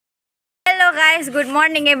guys, good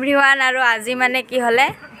morning everyone. Aru aji mane ki hole?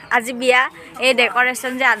 Aji biya ei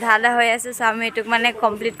decoration je adha adha hoy ase so ami etuk mane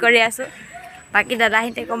complete kori asu. Baki dada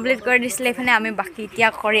hite complete kori disle ekhane ami baki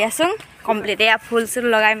tia kori asu. Complete ya full sul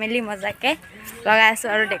lagai meli mojake lagai asu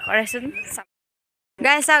aru decoration.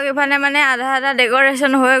 Guys, ephane mane adha adha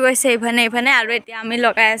decoration hoy goise ephane aru etia ami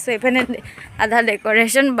lagai asu ephane adha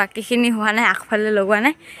decoration baki khini hoa nai akphale logwa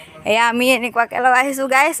nai. Eya ami enekwa ke lagai asu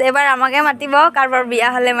guys. Ebar amake matibo karbar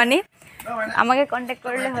biya hole mani আমাকে contact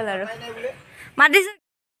করলে হল আর মাতিছ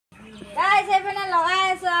guys এফানে লগাই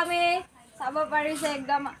আছো আমি চাব পাৰিছে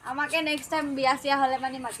একদম আমাকে next time বিয়া সিয়া হলে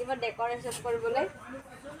মানে মাতিব ডেকোৰেশন কৰিবলৈ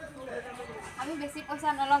আমি বেছি পইচা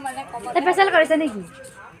নল মানে কম স্পেশাল কৰিছে নেকি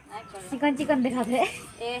চিকন চিকন দেখাতে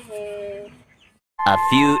এ হে A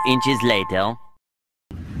few inches later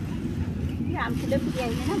আম ছিলে বিয়া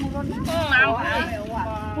না মুরন না ওয়া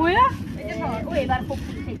ও এবাৰ খুব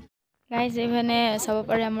Guys, এখানে সব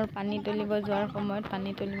পরে আমার পানি তুলিব যাওয়ার সময় পানি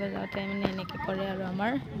তুলিব যাওতে মানে এনেকে করে আর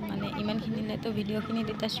আমার মানে ইমান খিনিলে তো ভিডিও খিনি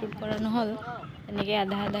দিতা শুট করা নহল এনেকে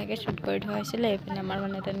আধা আধাকে শুট কৰি থোৱা আছিল এখানে আমাৰ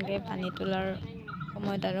মানে তেনেকে পানি তোলাৰ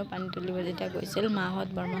সময়ত আৰু পানি তুলিব যেটা গৈছিল মাহত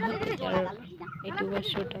বৰমাহত তেতিয়া এইটো বৰ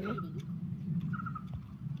শুট আমি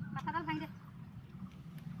মাথাডাল ভাঙি দে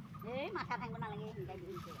এই মাথা ভাঙব নালাগে হিংগাই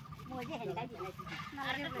দিছে মই যে হেনগাই দিলাইছি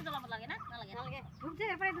নালাগে জ্বলাব লাগে না নালাগে ধুপ যে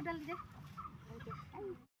এপাৰে দুডাল দিছে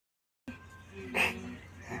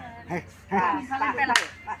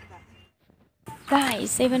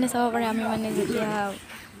Guys, এখানে সব পৰে আমি মানে যেতিয়া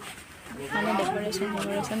মানে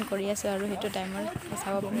ডেকোৰেশন কৰি আছো আৰু হেতু টাইমৰ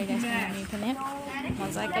সব পৰে গাইস আমি এখানে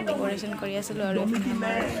মজাকে ডেকোৰেশন কৰি আছিলো আৰু এখানে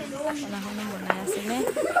আমাৰ খানাখনো বনাই আছিল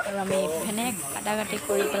আৰু আমি এখানে কাটাকাটি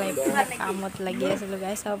কৰি পেলাই কামত লাগি আছিলো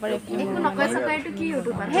গাইস সব পরে নকৈছ কয়টো কি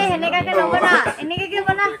ইউটিউব হে এনেকাকে নবনা এনেকে কি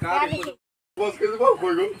বনা বস কে দিব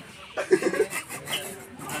কই গো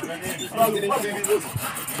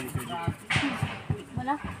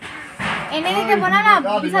বনা এনেকে কে বনা না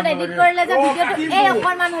পিছত এডিট কৰিলে যে ভিডিওটো এই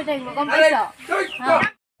অকমান হৈ থাকিব গম পাইছ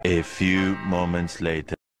A few moments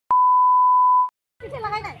later পিছে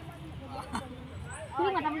লগাই নাই কি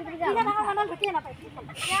মাতামলি কৰি যা না মনল ভতি না পাই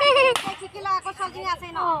চিকিলা আকৌ চলজি আছে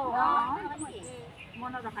ন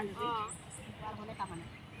মন ৰখাল দি আৰ হলে কামনে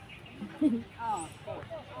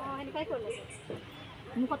হেনি কাই কৰিলে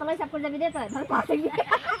মু কতলৈ চাপ কৰি যাবি দে তই ভাল পাছে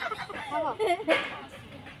হ'ব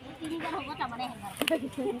তিনিজন হ'ব তামানে হেনবাৰ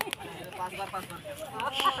পাঁচবাৰ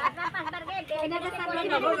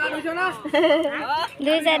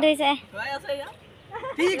দুই যায়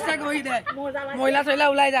ঠিক আছে গই দে মহিলা চইলা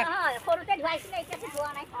ওলাই যা সৰুতে ধুৱাইছিলে এতিয়া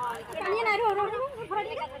ধুৱা নাই পানী নাই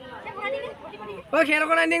ও খেৰ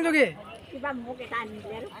কৰা নিং তোকে কিবা মোক এটা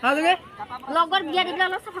আনিলে হা তোকে লগৰ বিয়া দিলে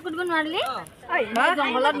অলপ সাফা কৰিব নোৱাৰিলি ঐ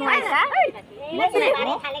জংগলত নোৱাইছা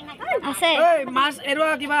আছে ঐ মাছ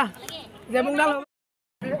এৰুৱা কিবা জেমুংডাল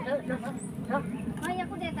ঐ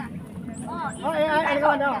একো দেতা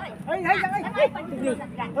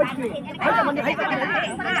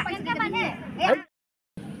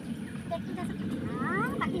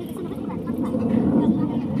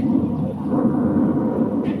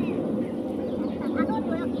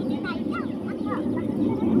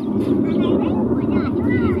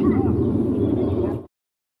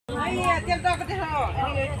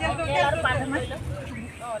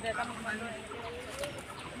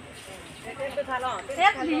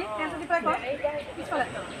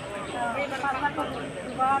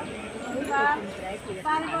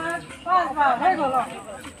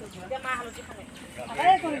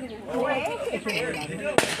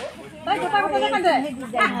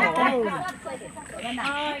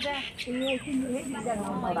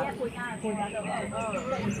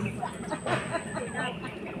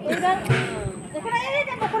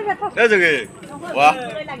Wah,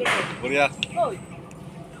 Korea.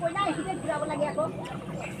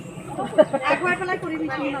 আগুৱাই পেলাই কৰিবি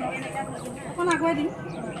কি নাম এখন আগুৱাই দিম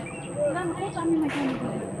না মোক আমি মাইকা নিব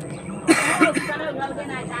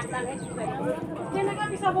কেনেকা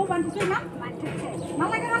পিছাব বান্ধিছো না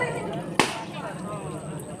নালাগে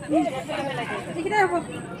এইকেইটা হ'ব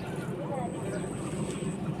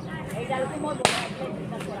এইডালটো মই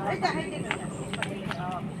এইটা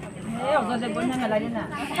এই অজদে বন্ধ নালাগে না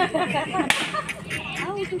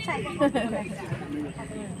আও এইটো চাই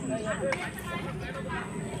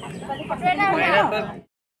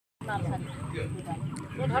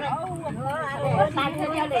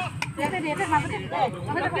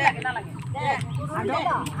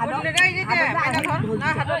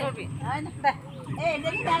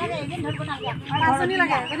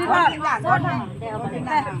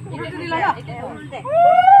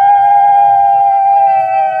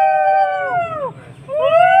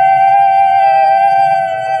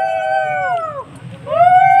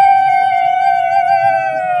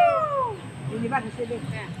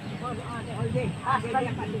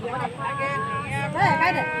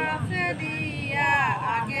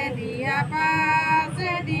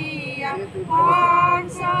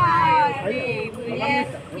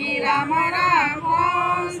ৰাম ৰাম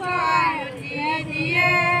কংসায়ুধি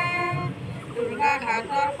দিয়ে দুৰ্গা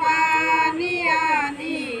ঘাটৰ পানী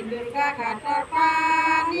আনি দুৰ্গা ঘাটৰ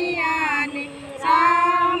পানী আনি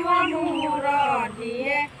চামৰ মূৰত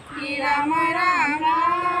দিয়ে ৰাম ৰাম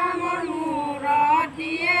ৰামৰ মূৰত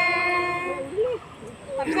দিয়ে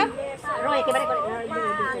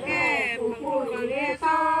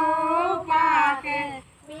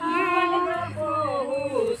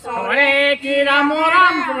Sore ki ram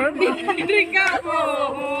ram Durga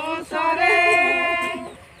boho sore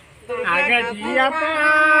Aga diya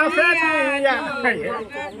paase diya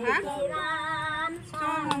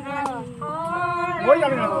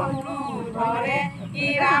ধরে কি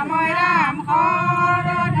রাম রাম হর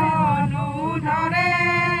ধনু ধরে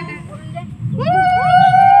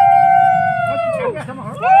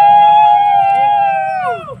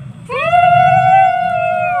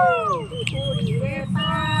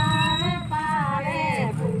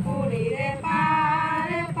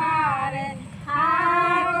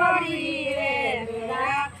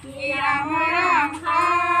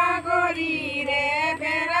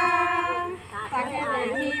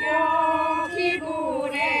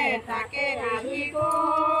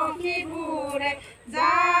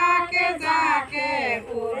जाके जाके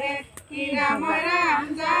पूरे की राम राम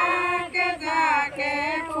जाके जाके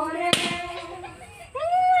पूरे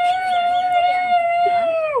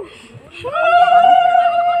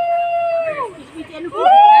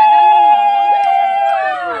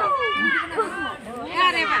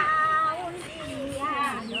अरे बा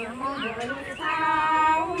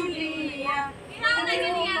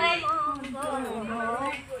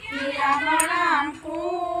Ram Ram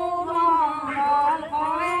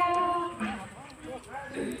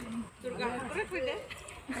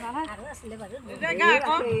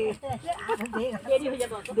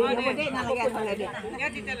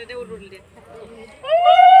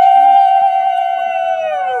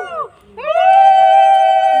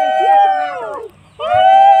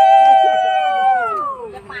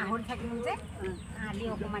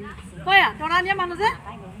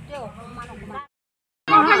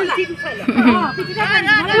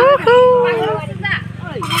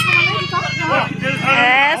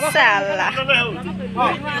salah.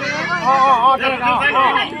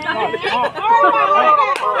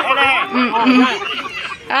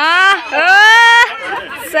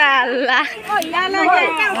 Salah.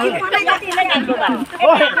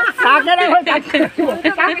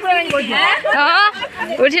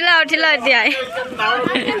 Uthila uthila dia.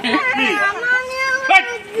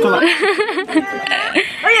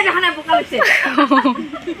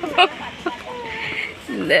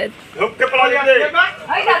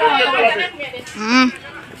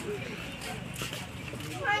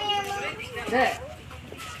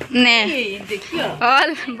 Nè, ôi,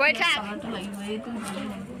 bôi cha.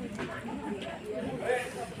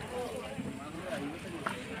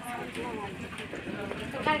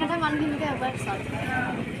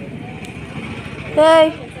 Hey,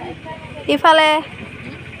 ইফালে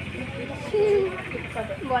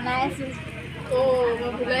বনাই আছো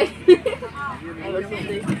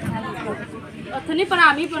অথনি পৰা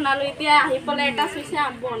আমি বনালো এতিয়া আহি পলে এটা সুইছে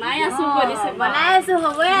বনাই আছো কৰিছে বনাই আছো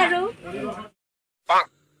হ'বই আৰু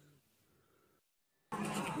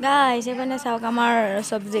গাইছ এখানে চাওক আমাৰ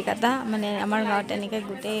সবজি কাটা মানে আমাৰ গাঁৱত এনেকৈ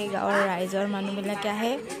গোটেই গাঁৱৰ ৰাইজৰ মানুহবিলাকে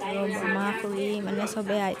আহে আৰু বমা খুৰী মানে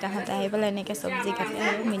চবেই আইতাহঁতে আহি পেলাই এনেকৈ চবজি কাটে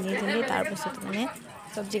আৰু মিলি জুলি তাৰপিছত মানে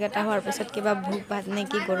চবজি কাটা হোৱাৰ পিছত কিবা ভোগ ভাত নে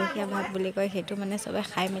কি গৰখীয়া ভাত বুলি কয় সেইটো মানে চবে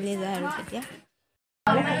খাই মেলি যায় আৰু তেতিয়া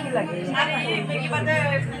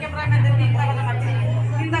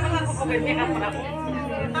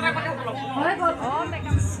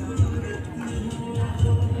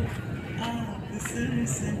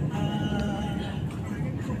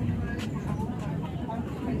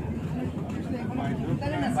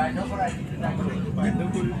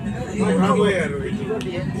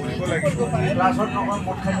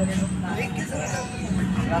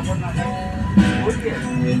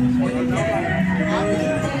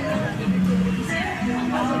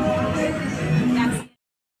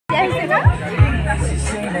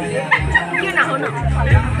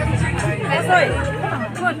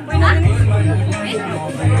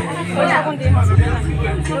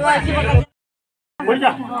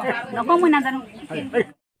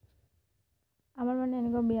আমাৰ মানে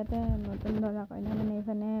এনেকুৱা বিয়াতে নতুন দৰা কইনা মানে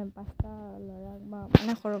এইফালে 5টা ল'ৰাক বা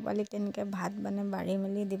মানে সৰু পোৱালিক তেনেকৈ ভাত মানে বাঢ়ি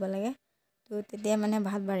মেলি দিব লাগে তো তেতিয়া মানে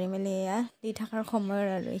ভাত বাঢ়ি মেলি এয়া দি থকাৰ সময়ৰ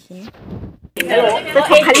আৰু এইখিনি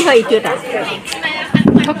খালি হয় এইটো এটা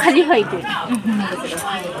খালি হয় এইটো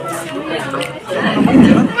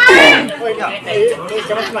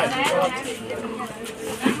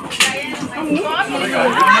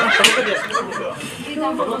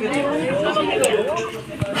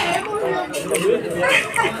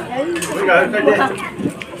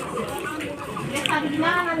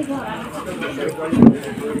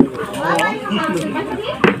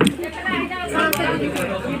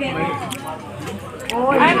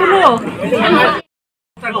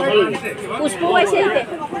পুষ্প আছে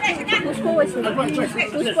পুষ্প আছে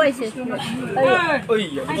পুষ্প আছে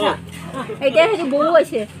এইটা হেৰি বৌ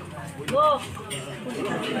আছে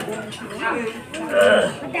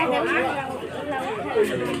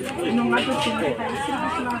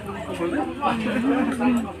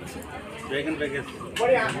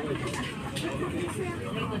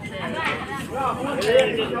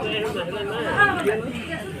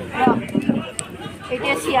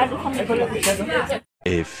এইটা চিয়া দুখন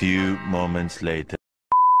A few moments later.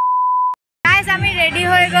 Guys আমি ৰেডি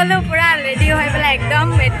হৈ গ'লো পুৰা ৰেডি হৈ পেলাই একদম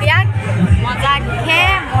এতিয়া মজাকে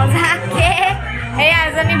এই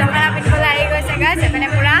এজনী দখনা পিন্ধিবলৈ আহি গৈছে গাইজ এপিনে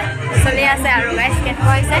পুৰা চলি আছে আৰু গাইজ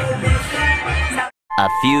কেনেকুৱা হৈছে A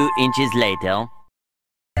few inches later.